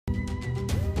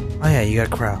Oh yeah, you got a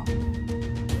crow.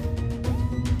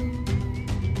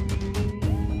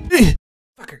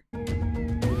 Fucker.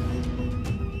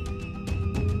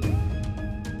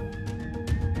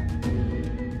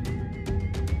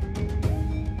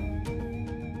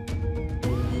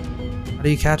 How do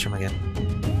you catch him again?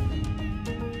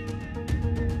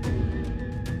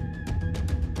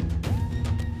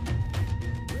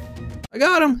 I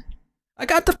got him! I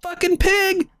got the fucking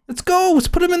pig! Let's go! Let's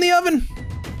put him in the oven!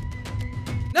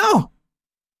 No!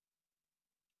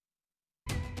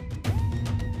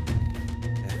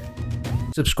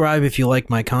 Subscribe if you like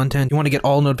my content. You want to get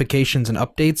all notifications and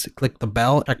updates, click the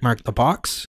bell, checkmark the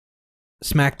box,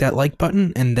 smack that like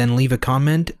button, and then leave a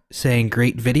comment saying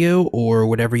great video or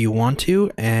whatever you want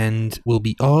to, and we'll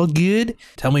be all good.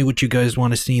 Tell me what you guys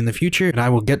want to see in the future, and I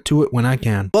will get to it when I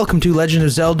can. Welcome to Legend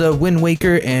of Zelda Wind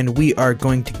Waker, and we are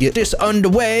going to get this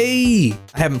underway!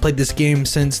 I haven't played this game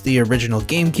since the original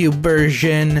GameCube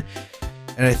version,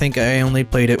 and I think I only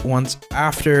played it once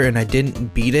after, and I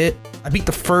didn't beat it. I beat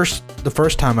the first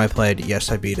time I played,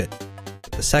 yes, I beat it.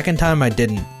 The second time I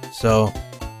didn't, so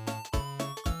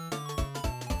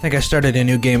I think I started a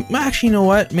new game. Actually, you know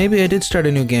what? Maybe I did start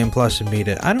a new game plus and beat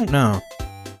it. I don't know.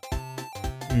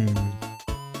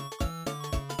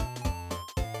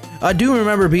 I do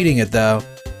remember beating it though,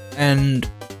 and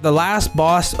the last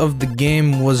boss of the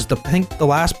game was I think the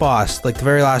last boss, like the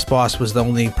very last boss, was the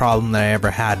only problem that I ever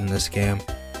had in this game.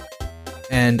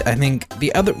 And I think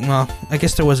the other, well, I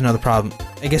guess there was another problem.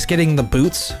 I guess getting the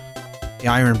boots, the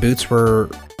iron boots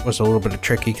was a little bit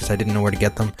tricky because I didn't know where to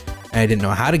get them. And I didn't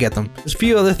know how to get them. There's a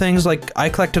few other things, like I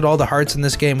collected all the hearts in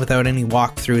this game without any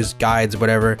walkthroughs, guides,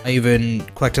 whatever. I even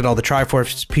collected all the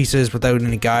Triforce pieces without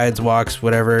any guides, walks,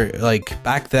 whatever. Like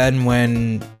back then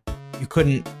when you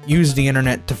couldn't use the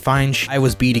internet to find I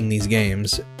was beating these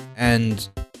games. And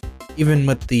even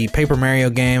with the Paper Mario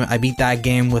game, I beat that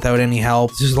game without any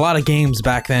help. There's a lot of games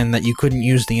back then that you couldn't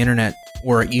use the internet,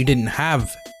 or you didn't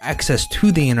have access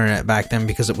to the internet back then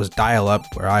because it was dial-up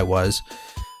where I was.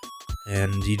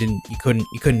 And you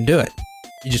couldn't do it.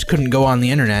 You just couldn't go on the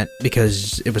internet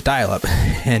because it was dial-up.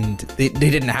 And they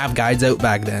didn't have guides out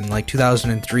back then, like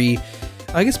 2003.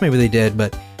 I guess maybe they did,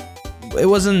 but it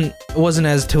wasn't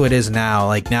as to it is now.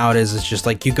 Like nowadays it's just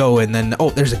like you go and then, oh,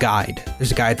 there's a guide.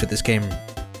 There's a guide for this game,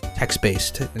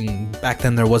 text-based. And back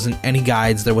then there wasn't any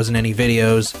guides, there wasn't any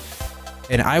videos.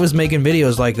 And I was making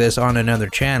videos like this on another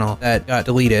channel that got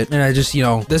deleted. And I just, you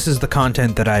know, this is the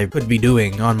content that I could be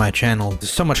doing on my channel.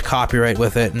 There's so much copyright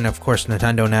with it. And of course,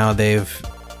 Nintendo now, they've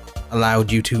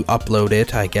allowed you to upload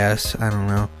it, I guess. I don't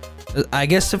know. I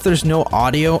guess if there's no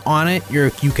audio on it, you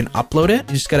can upload it.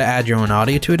 You just gotta add your own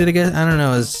audio to it, I guess. I don't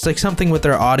know. It's like something with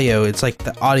their audio. It's like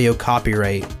the audio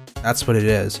copyright. That's what it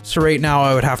is. So right now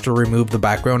I would have to remove the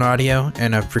background audio,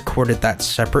 and I've recorded that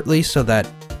separately so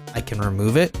that I can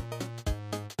remove it.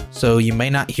 So you may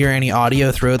not hear any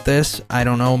audio throughout this. I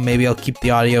don't know, maybe I'll keep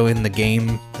the audio in the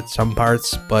game at some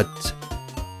parts, but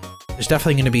there's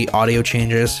definitely going to be audio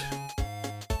changes.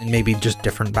 And maybe just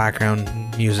different background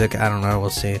music, I don't know, we'll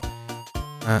see.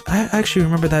 I actually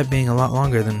remember that being a lot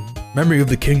longer than Memory of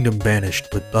the Kingdom Banished,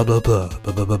 but blah blah blah,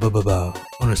 blah blah blah blah blah blah.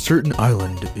 On a certain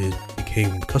island, it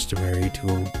became customary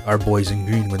to our boys in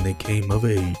green when they came of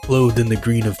age. Clothed in the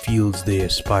green of fields, they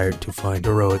aspired to find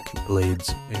heroic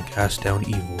blades and cast down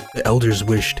evil. The elders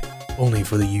wished only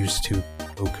for the youth to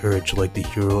show courage like the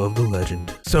hero of the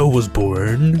legend. So was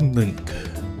born Link.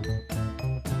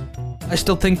 I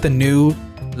still think the new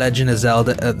Legend of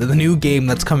Zelda, the new game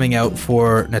that's coming out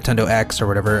for Nintendo X or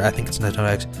whatever, I think it's Nintendo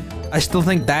X, I still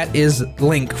think that is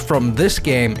Link from this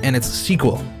game, and it's a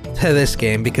sequel to this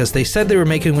game, because they said they were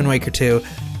making Wind Waker 2,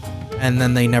 and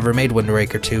then they never made Wind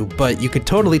Waker 2, but you could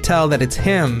totally tell that it's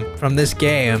him from this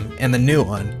game and the new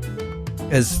one,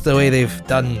 because the way they've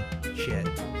done shit.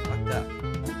 It's fucked up.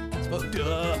 It's fucked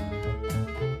up.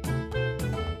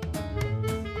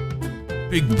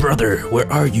 Big brother, where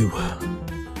are you?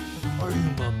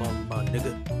 My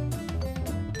nigga.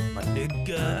 My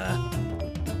nigga.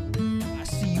 I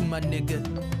see you, my nigga.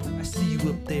 I see you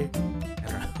up there. I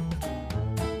don't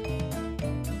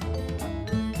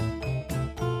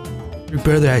know. Your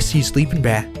brother, I see you sleeping,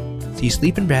 brah. See you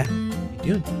sleeping, brah. What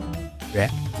you doing, brah?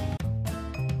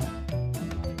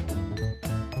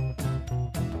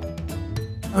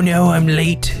 Oh no, I'm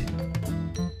late.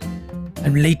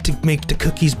 I'm late to make the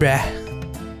cookies, brah.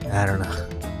 I don't know.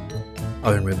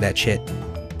 I'll remove that shit.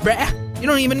 Brah! You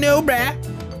don't even know, brah!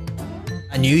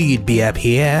 I knew you'd be up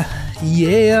here.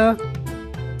 Yeah!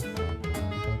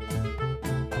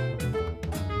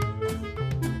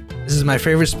 This is my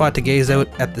favorite spot to gaze out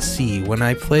at the sea when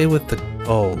I play with the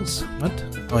gulls. What?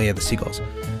 Oh yeah, the seagulls.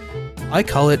 I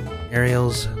call it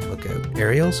Ariel's lookout.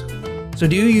 Ariel's? So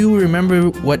do you remember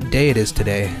what day it is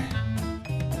today?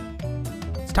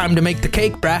 It's time to make the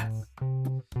cake, brah.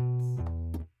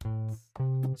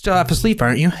 Still half asleep,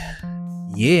 aren't you?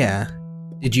 Yeah.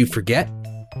 Did you forget?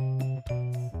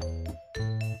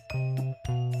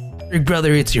 Big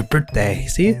brother, it's your birthday.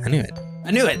 See? I knew it.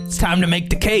 I knew it! It's time to make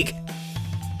the cake!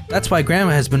 That's why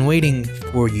Grandma has been waiting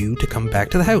for you to come back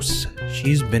to the house.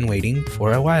 She's been waiting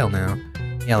for a while now.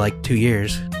 Yeah, like 2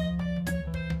 years.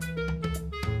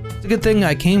 It's a good thing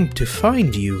I came to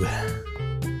find you.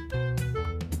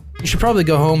 You should probably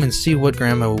go home and see what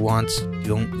Grandma wants,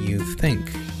 don't you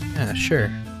think? Yeah,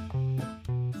 sure.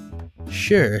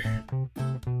 Sure.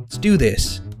 Let's do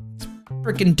this. Let's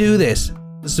frickin' do this.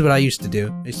 This is what I used to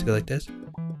do. I used to go like this.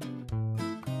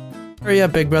 Hurry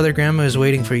up, big brother. Grandma is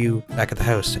waiting for you back at the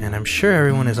house, and I'm sure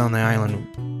everyone is on the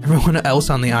island. Everyone else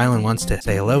on the island wants to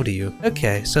say hello to you.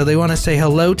 Okay, so they want to say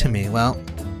hello to me. Well,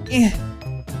 yeah.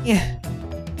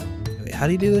 Wait, how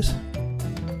do you do this?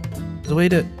 There's a way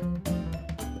to...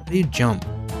 How do you jump?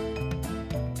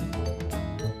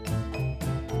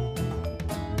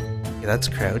 Okay, that's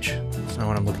crouch. That's not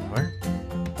what I'm looking for.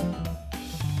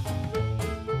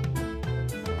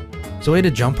 There's a way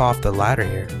to jump off the ladder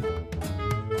here.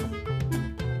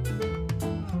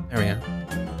 There we go.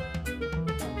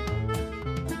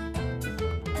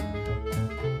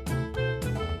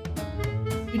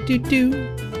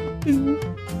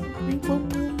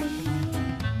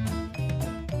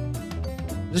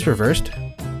 Is this reversed?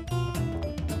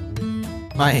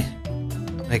 My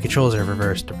controls are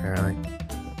reversed, apparently.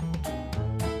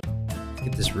 Let's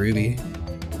get this ruby.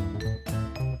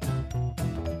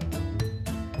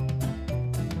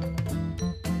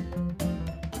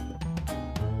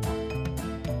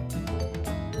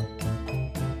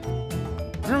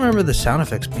 I don't remember the sound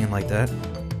effects being like that.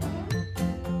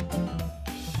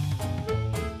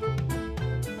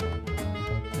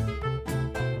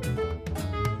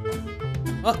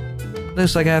 Well,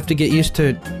 looks like I have to get used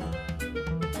to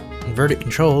inverted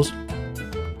controls.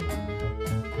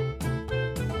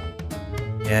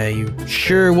 Yeah, you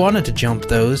sure wanted to jump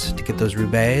those to get those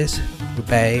rubies.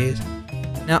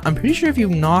 Now, I'm pretty sure if you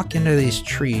knock into these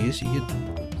trees, you get...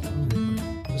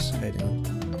 What's this guy doing?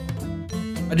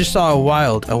 I just saw a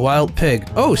wild pig.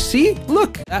 Oh, see?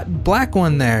 Look! That black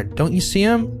one there. Don't you see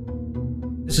him?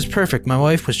 This is perfect. My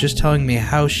wife was just telling me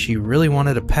how she really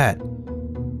wanted a pet.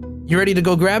 You ready to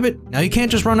go grab it? Now you can't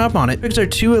just run up on it. Pigs are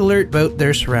too alert about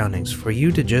their surroundings for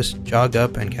you to just jog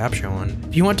up and capture one.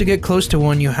 If you want to get close to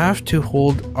one, you have to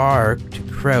hold R to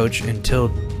crouch until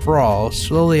crawl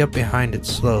slowly up behind it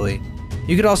slowly.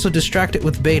 You could also distract it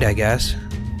with bait, I guess.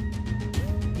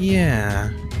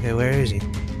 Yeah. Okay, where is he?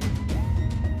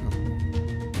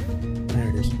 There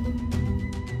it is.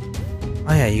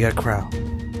 Oh yeah, you gotta crawl.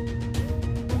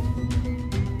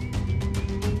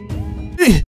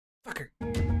 Fucker.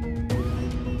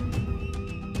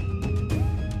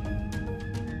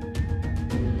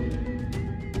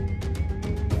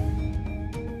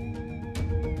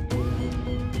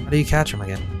 How do you catch him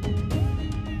again?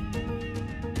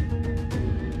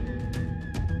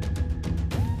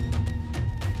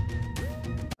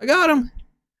 I got him!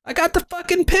 I got the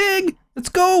fucking pig! Let's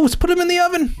go! Let's put him in the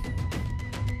oven!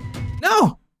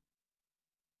 No!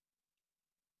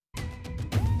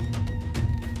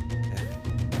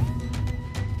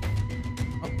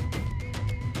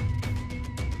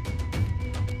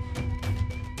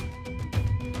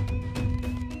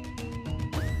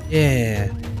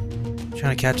 Yeah. I'm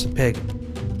trying to catch the pig.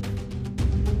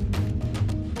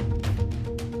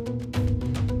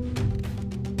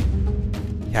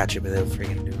 Catch it without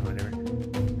freaking doing whatever.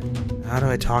 How do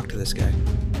I talk to this guy?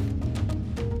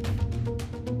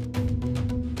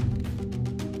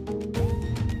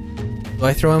 Do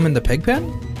I throw him in the pig pen?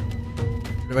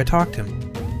 Or do I talk to him?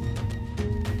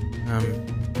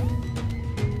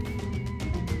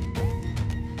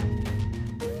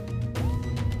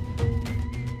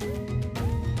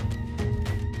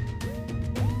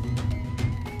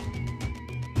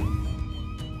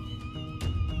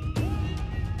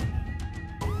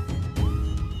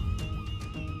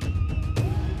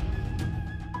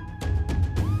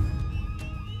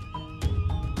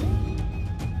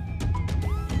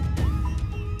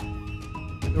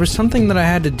 There was something that I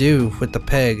had to do with the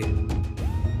pig.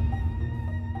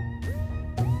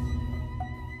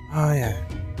 Oh yeah.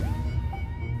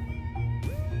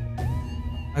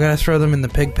 I gotta throw them in the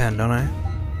pig pen, don't I?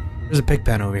 There's a pig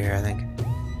pen over here, I think.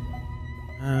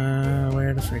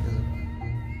 Where the frick is it?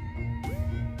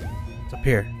 It's up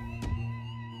here.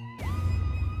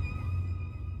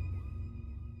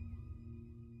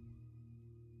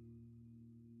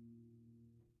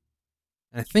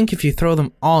 And I think if you throw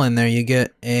them all in there, you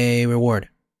get a reward.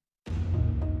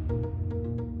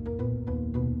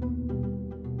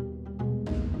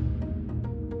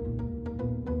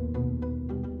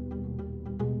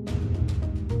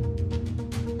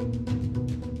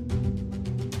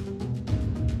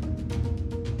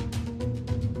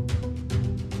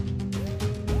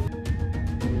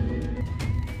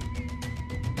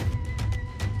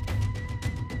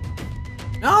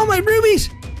 No, my rubies!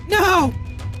 No!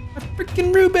 My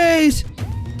freaking rubies!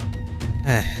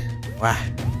 Wow.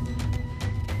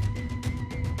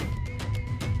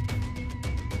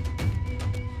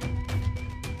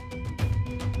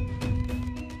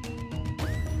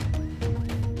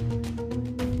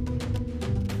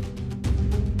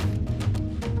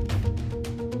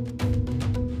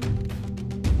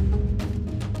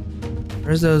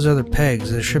 Where's those other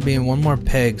pegs? There should be one more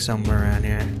peg somewhere around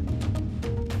here.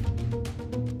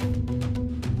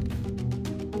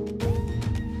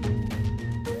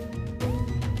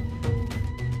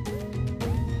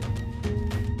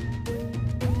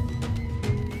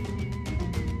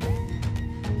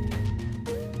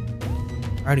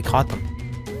 I already caught them.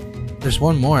 There's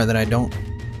one more that I don't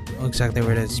know exactly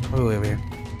where it is. It's probably over here.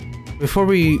 Before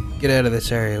we get out of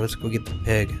this area, let's go get the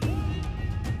pig.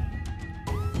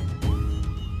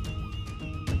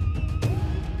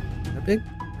 That big?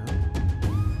 No.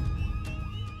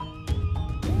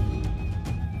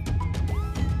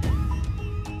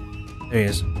 There he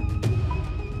is.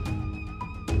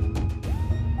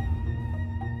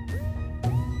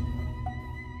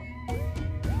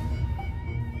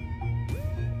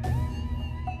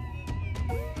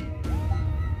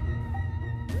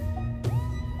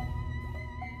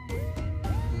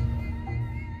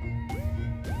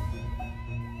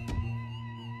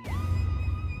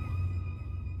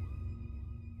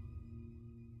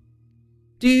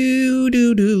 Do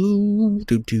do do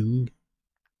do do.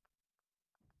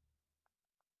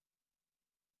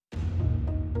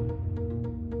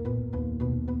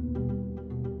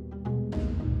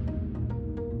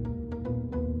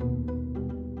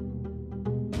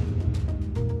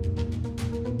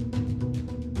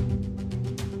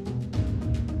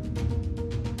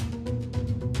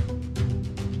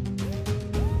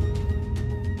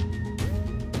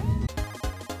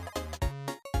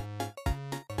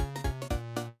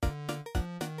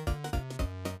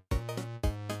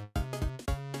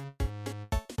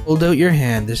 Hold out your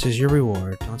hand, this is your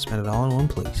reward. Don't spend it all in one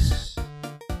place.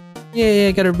 Yay,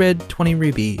 I got a red 20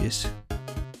 rubies.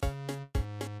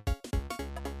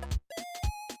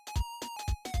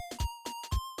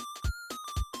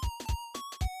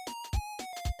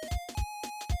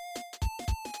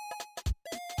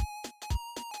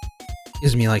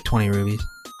 Gives me like 20 rubies.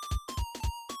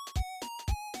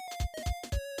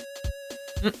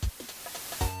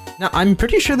 Now, I'm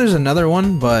pretty sure there's another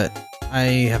one, but I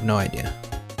have no idea.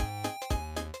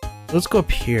 Let's go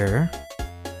up here.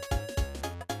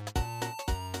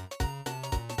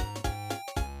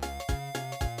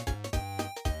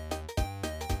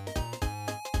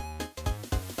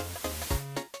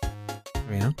 There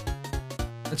we go.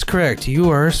 That's correct, you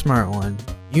are a smart one.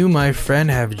 You, my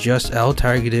friend, have just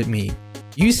L-targeted me.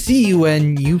 You see,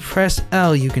 when you press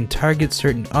L, you can target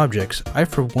certain objects. I,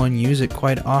 for one, use it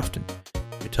quite often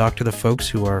to talk to the folks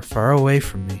who are far away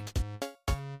from me.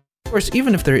 Of course,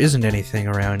 even if there isn't anything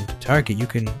around to target, you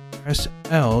can press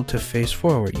L to face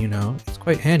forward, you know. It's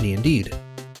quite handy indeed.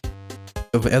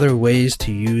 Of other ways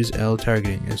to use L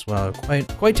targeting as well.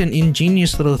 Quite an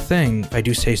ingenious little thing, if I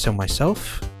do say so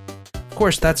myself. Of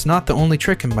course, that's not the only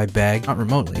trick in my bag, not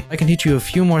remotely. I can teach you a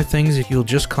few more things if you'll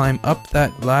just climb up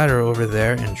that ladder over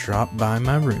there and drop by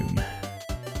my room.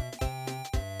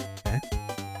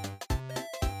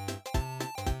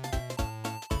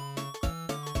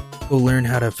 Go learn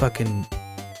how to fucking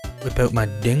whip out my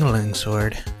dingling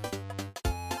sword.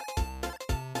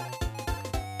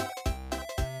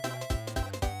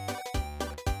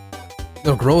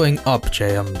 You're growing up,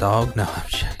 JM dog. No, I'm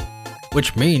joking.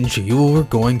 Which means you're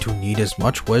going to need as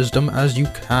much wisdom as you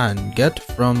can get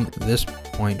from this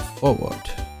point forward.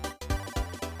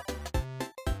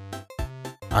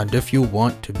 And if you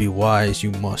want to be wise,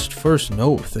 you must first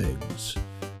know things.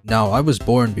 Now, I was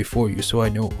born before you, so I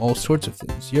know all sorts of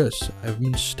things. Yes, I've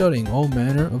been studying all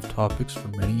manner of topics for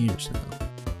many years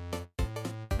now.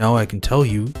 Now I can tell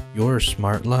you, you're a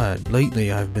smart lad.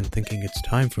 Lately, I've been thinking it's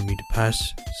time for me to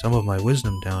pass some of my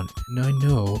wisdom down, and I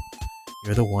know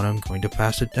you're the one I'm going to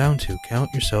pass it down to. Count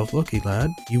yourself lucky,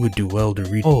 lad. You would do well to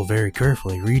read all very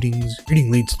carefully. Reading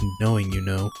leads to knowing, you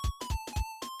know.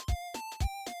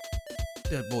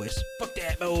 That voice. Fuck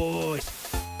that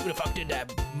voice. Who the fuck did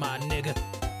that, my nigga?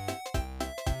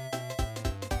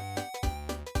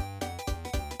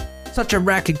 Such a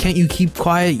racket, can't you keep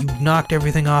quiet? You knocked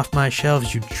everything off my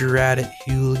shelves, you drat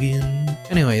hooligan.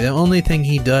 Anyway, the only thing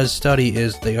he does study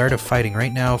is the art of fighting.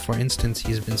 Right now, for instance,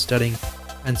 he's been studying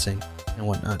fencing and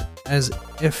whatnot. As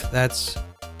if that's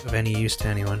of any use to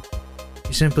anyone.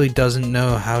 He simply doesn't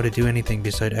know how to do anything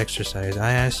beside exercise.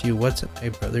 I ask you, what's my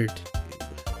brother to do?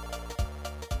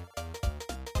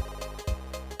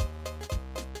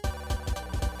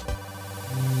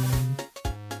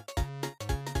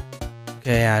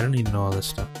 Okay, yeah, I don't need to know all this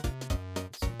stuff.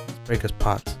 Let's break his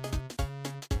pots.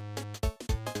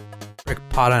 Break a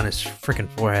pot on his freaking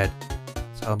forehead.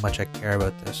 That's how much I care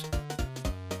about this.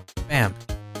 Bam!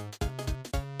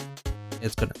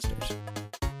 Let's go downstairs.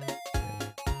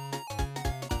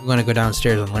 We're gonna go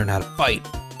downstairs and learn how to fight.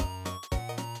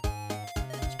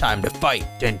 It's time to fight.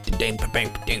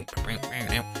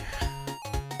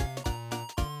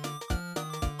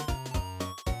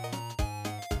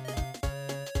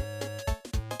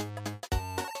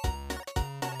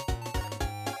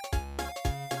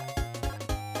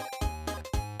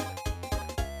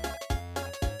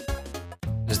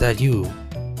 Is that you?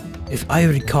 If I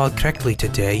recall correctly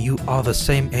today, you are the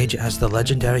same age as the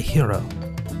legendary hero.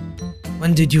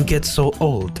 When did you get so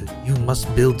old? You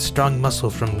must build strong muscle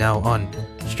from now on.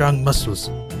 Strong muscles.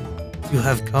 You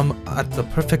have come at the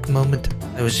perfect moment.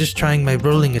 I was just trying my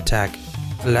rolling attack.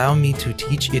 Allow me to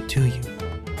teach it to you.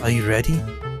 Are you ready?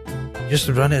 Just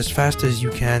run as fast as you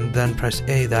can, then press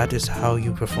A. That is how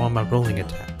you perform a rolling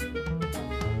attack.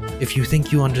 If you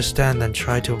think you understand, then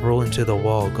try to roll into the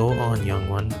wall. Go on, young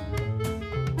one.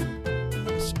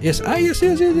 Yes, yes.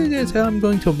 I'm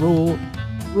going to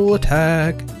roll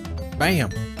attack. Bam.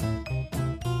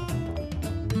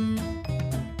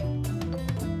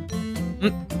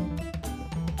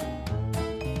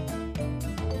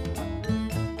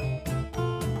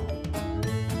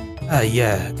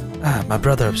 My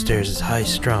brother upstairs is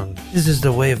high-strung. This is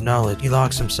the way of knowledge. He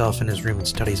locks himself in his room and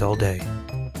studies all day.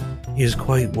 He is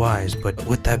quite wise, but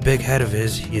with that big head of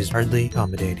his, he is hardly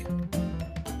accommodating.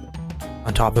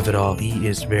 On top of it all, he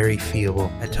is very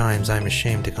feeble. At times, I am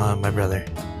ashamed to call him my brother.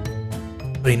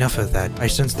 But enough of that. I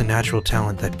sense the natural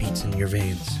talent that beats in your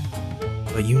veins.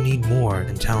 But you need more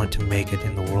than talent to make it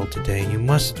in the world today. You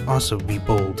must also be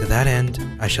bold. To that end,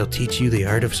 I shall teach you the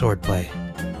art of swordplay.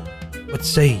 What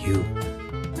say you?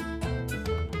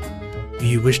 Do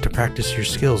you wish to practice your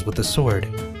skills with the sword?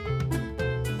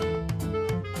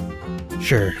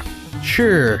 Sure,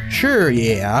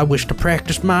 yeah, I wish to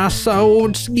practice my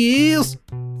sword skills.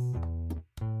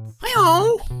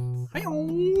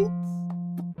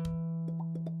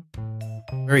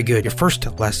 Very good, your first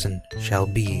lesson shall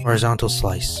be horizontal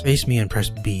slice. Face me and press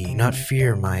B. Do not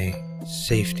fear my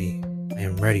safety. I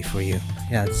am ready for you.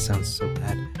 Yeah, that sounds so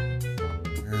bad.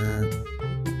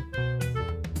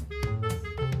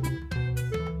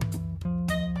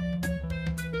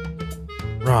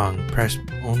 Wrong. Press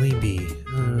only B.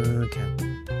 Okay.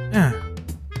 Yeah.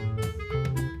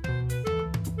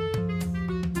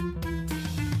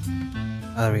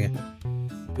 Oh, there we go.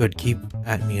 Good. Keep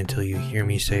at me until you hear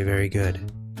me say very good.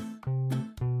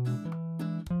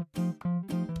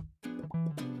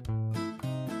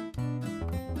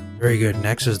 Very good.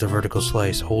 Next is the vertical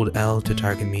slice. Hold L to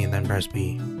target me and then press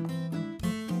B.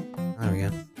 There we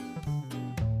go.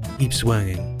 Keep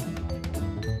swinging.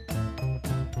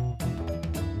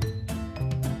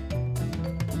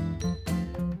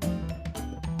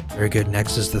 Very good.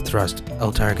 Next is the thrust.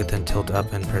 L target, then tilt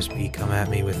up and press B. Come at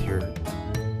me,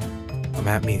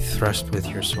 thrust with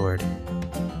your sword.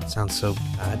 Sounds so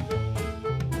bad.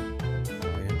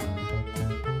 Okay.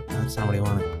 That's not what he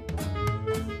wanted.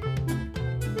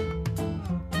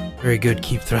 Very good.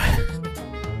 Keep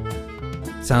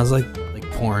Sounds like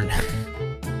porn.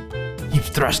 Keep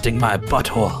thrusting my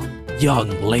butthole,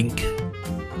 young Link.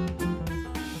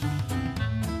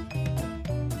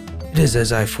 It is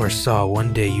as I foresaw.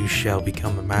 One day you shall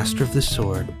become a master of the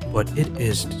sword, but it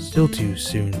is still too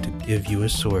soon to give you a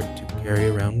sword to carry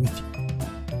around with you.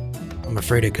 I'm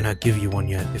afraid I cannot give you one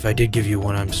yet. If I did give you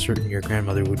one, I'm certain your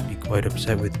grandmother would be quite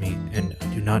upset with me, and I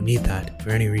do not need that. If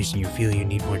for any reason you feel you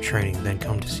need more training, then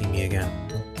come to see me again.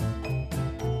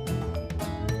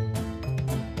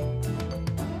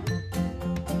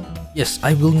 Yes,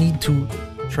 I will need to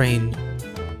train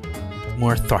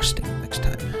more thrusting next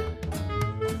time.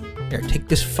 Here, take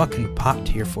this fucking pot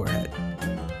to your forehead.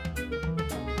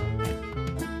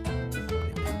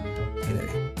 Okay, there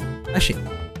you go. Actually,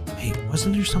 wait,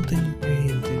 wasn't there something where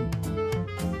you do?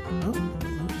 Oh?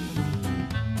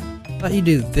 I thought you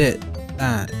do that.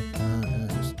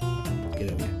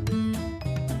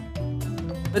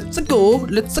 Let's get over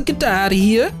here. Let's get out of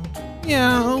here.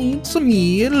 Yeah, it's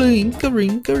me, Link, a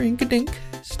rink, a dink,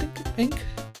 stink. pink.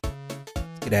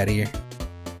 Let's get out of here.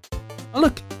 Oh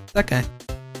look, that guy.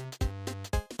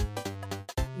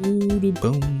 Boom, boom,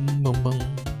 boom.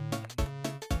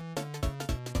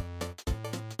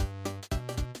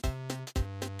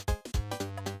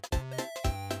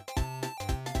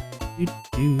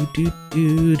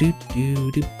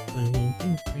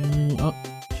 Oh,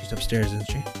 she's upstairs, isn't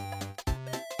she?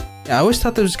 Yeah, I always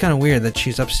thought that was kind of weird that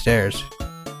she's upstairs.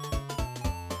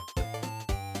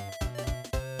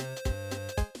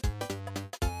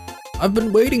 I've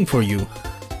been waiting for you.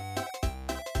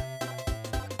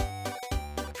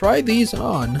 Try these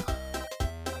on.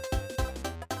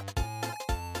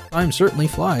 Time certainly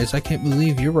flies. I can't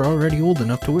believe you were already old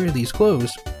enough to wear these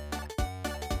clothes.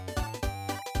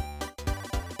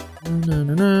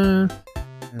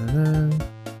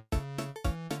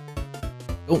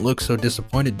 Don't look so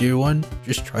disappointed, dear one.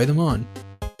 Just try them on.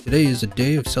 Today is a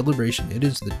day of celebration. It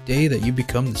is the day that you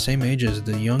become the same age as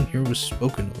the young heroes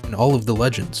spoken of in all of the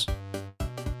legends.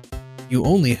 You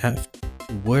only have to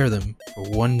wear them for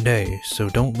one day, so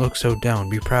don't look so down.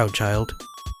 Be proud, child.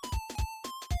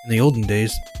 In the olden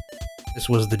days, this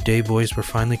was the day boys were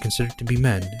finally considered to be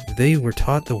men. They were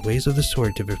taught the ways of the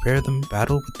sword to prepare them to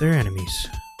battle with their enemies.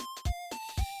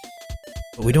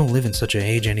 But we don't live in such an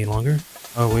age any longer.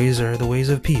 Our ways are the ways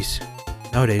of peace.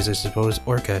 Nowadays, I suppose,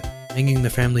 Orca, hanging the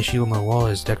family shield on the wall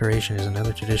as decoration is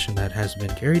another tradition that has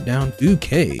been carried down.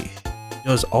 Okay.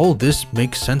 Does all this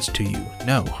make sense to you?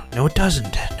 No. No, it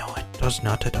doesn't. No, it does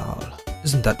not at all.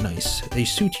 Isn't that nice? They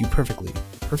suit you perfectly.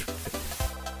 Perfect fit.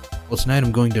 Well, tonight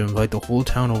I'm going to invite the whole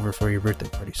town over for your birthday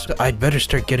party, so I'd better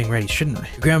start getting ready, shouldn't I?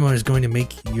 Your grandma is going to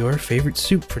make your favorite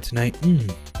soup for tonight.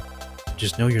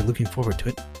 Just know you're looking forward to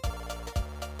it.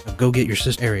 Now go get your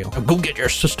sister Ariel. Now go get your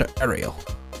sister Ariel.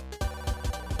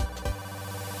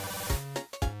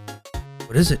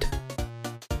 What is it?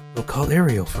 Go call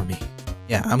Ariel for me.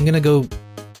 Yeah, I'm gonna go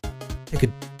take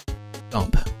a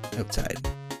dump outside.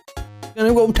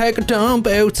 Gonna go take a dump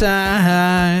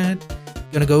outside.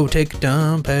 Gonna go take a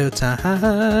dump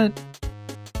outside.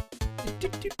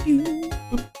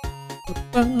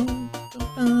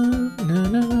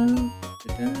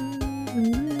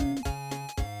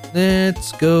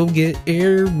 Let's go get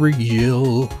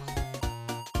Ariel.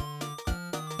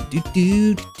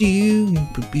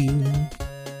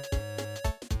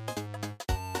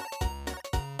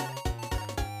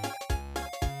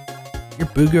 You're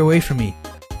booger away from me.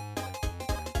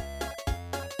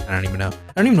 I don't even know.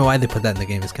 I don't even know why they put that in the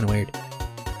game. It's kind of weird.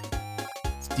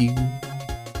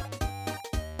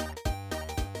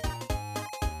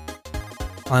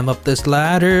 Climb up this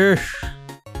ladder.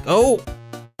 Go!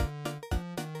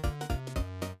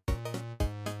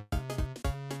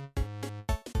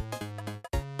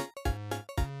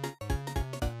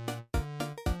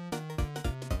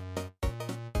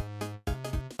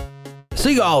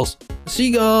 Seagulls!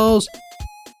 Seagulls!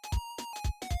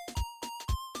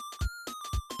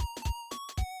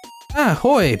 Ah,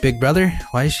 hoy, big brother.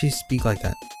 Why does she speak like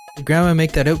that? Did Grandma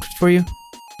make that outfit for you?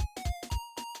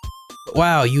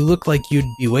 Wow, you look like you'd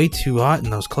be way too hot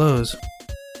in those clothes.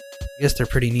 I guess they're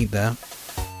pretty neat though.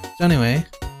 So anyway,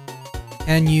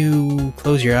 can you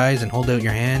close your eyes and hold out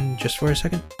your hand just for a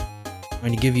second? I'm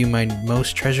going to give you my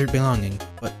most treasured belonging,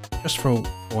 but just for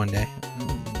one day.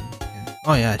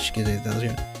 Oh yeah, she gives it those.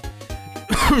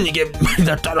 You give me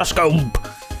the telescope!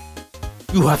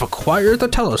 You have acquired the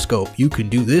telescope. You can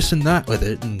do this and that with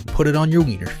it and put it on your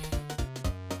wiener.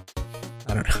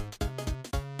 I don't know.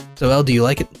 So Elle, do you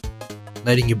like it?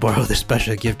 Letting you borrow this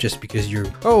special gift just because you're...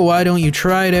 Oh, why don't you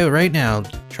try it out right now?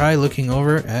 Try looking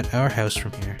over at our house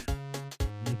from here.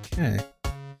 Okay.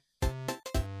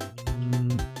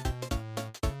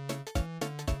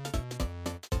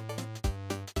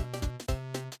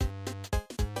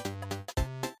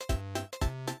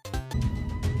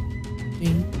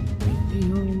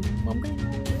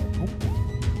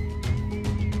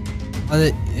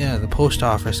 Yeah, the post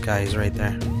office guy is right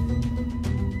there.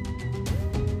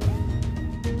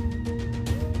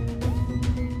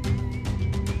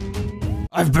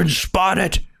 I've been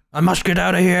spotted! I must get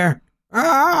out of here!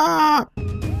 Ah!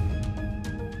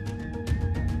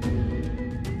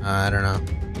 I don't know.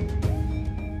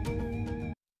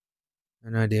 I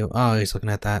have no idea. Oh, he's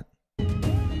looking at that.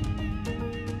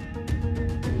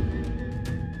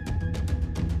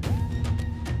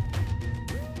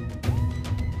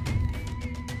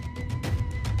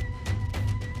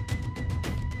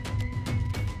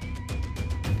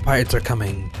 Pirates are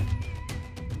coming.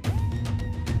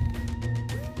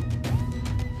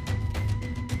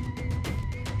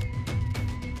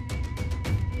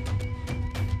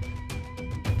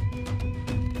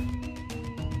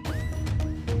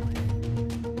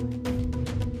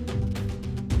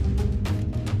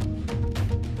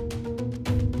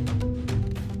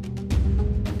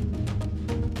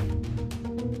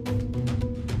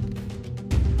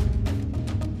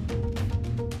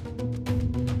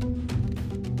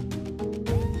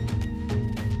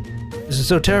 is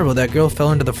so terrible. That girl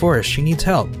fell into the forest. She needs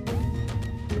help.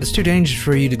 It's too dangerous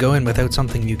for you to go in without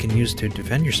something you can use to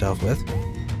defend yourself with.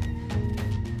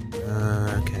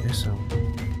 Okay, so...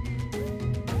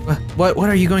 What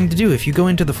are you going to do if you go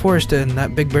into the forest and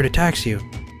that big bird attacks you?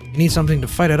 You need something to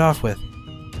fight it off with.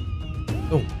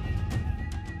 Oh.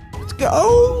 Let's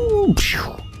go!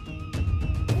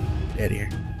 Dead here.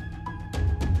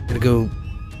 Gotta go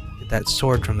get that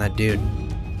sword from that dude.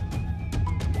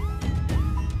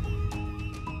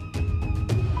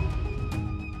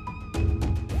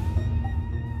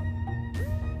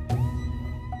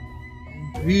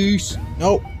 Peace.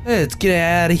 Nope. Let's get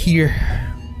out of here.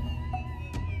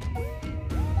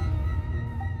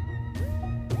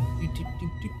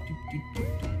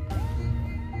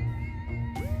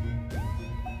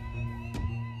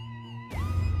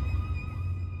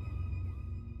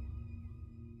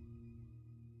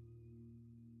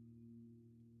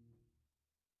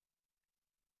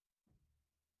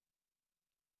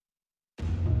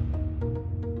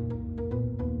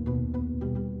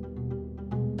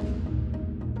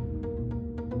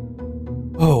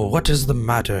 Oh, what is the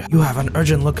matter? You have an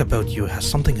urgent look about you. Has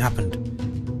something happened?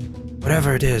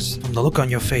 Whatever it is, from the look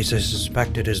on your face, I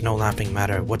suspect it is no laughing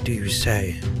matter. What do you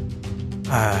say?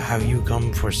 Have you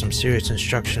come for some serious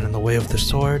instruction in the way of the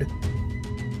sword?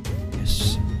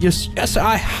 Yes,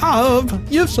 I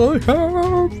have! Yes, I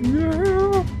have!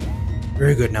 Yeah!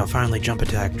 Very good, now finally jump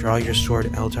attack. Draw your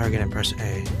sword, L target, and press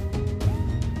A.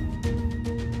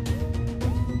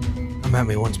 Come at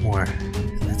me once more.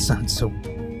 That sounds so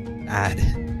bad.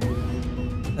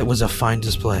 That was a fine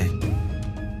display.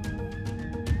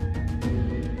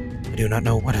 I do not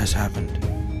know what has happened,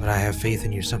 but I have faith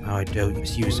in you. Somehow I don't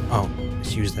misuse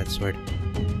that sword.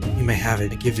 You may have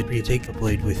it. Give it. You take the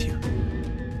blade with you.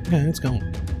 Okay, let's go.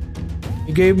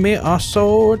 You gave me a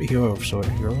sword. Hero sword.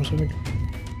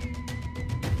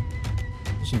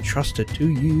 It's entrusted to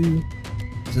you.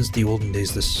 Since the olden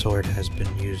days, this sword has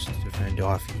been used to fend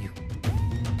off evil.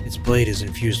 Its blade is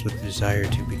infused with the desire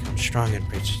to become strong in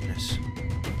righteousness.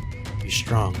 Be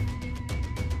strong.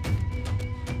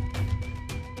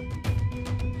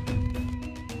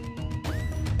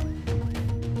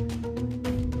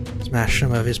 Smash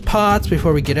some of his pots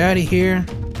before we get out of here.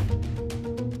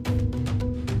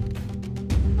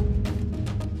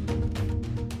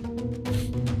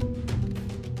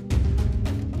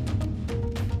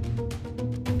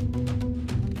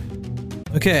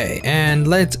 Okay, and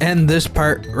let's end this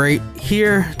part right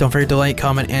here. Don't forget to like,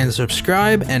 comment, and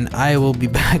subscribe, and I will be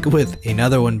back with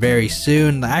another one very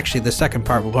soon. Actually, the second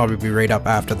part will probably be right up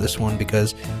after this one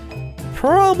because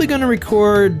probably gonna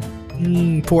record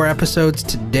 4 episodes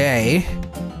today.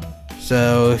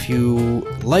 So if you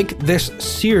like this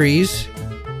series,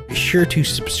 be sure to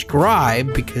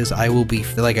subscribe because I will be,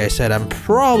 like I said, I'm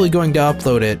probably going to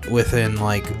upload it within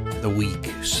like the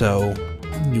week. So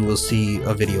you will see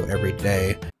a video every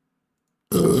day.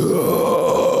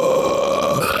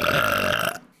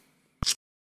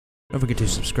 Don't forget to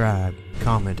subscribe,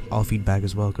 comment, all feedback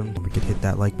is welcome. Don't forget to hit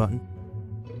that like button.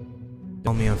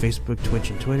 Follow me on Facebook,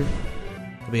 Twitch, and Twitter.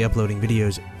 I'll be uploading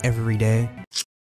videos every day.